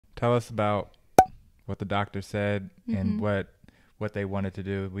Tell us about what the doctor said and what they wanted to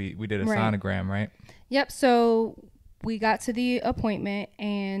do. We did a sonogram, right? Yep. So we got to the appointment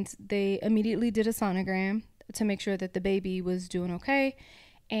and they immediately did a sonogram to make sure that the baby was doing okay.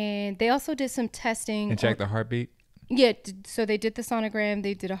 And they also did some testing. And check the heartbeat? Yeah. So they did the sonogram.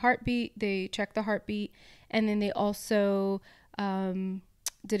 They did a heartbeat. They checked the heartbeat. And then they also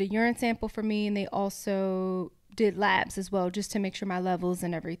did a urine sample for me. And they also did labs as well, just to make sure my levels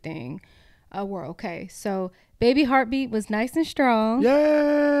and everything were okay. So baby heartbeat was nice and strong.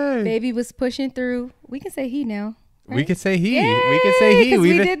 Yay! Baby was pushing through. We can say he now. Right? We can say he. Yay! We can say he.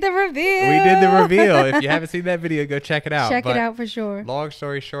 We did the reveal. We did the reveal. If you haven't seen that video, go check it out. Check it out for sure. Long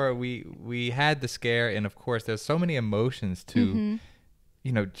story short, we had the scare, and of course, there's so many emotions to,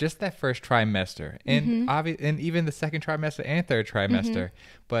 you know, just that first trimester, and and even the second trimester and third trimester.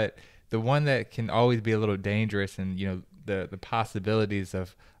 But the one that can always be a little dangerous, and you know, the possibilities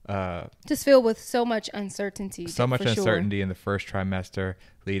of just filled with so much uncertainty. So much uncertainty in the first trimester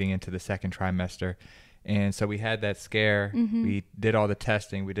leading into the second trimester. And so we had that scare. We did all the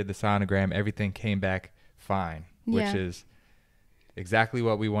testing. We did the sonogram. Everything came back fine, which is exactly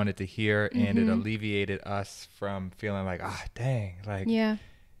what we wanted to hear. And it alleviated us from feeling like, dang, like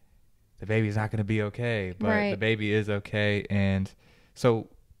the baby's not going to be okay. But the baby is okay. And so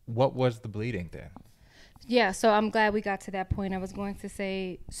what was the bleeding then? Yeah, so I'm glad we got to that point. I was going to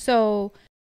say, so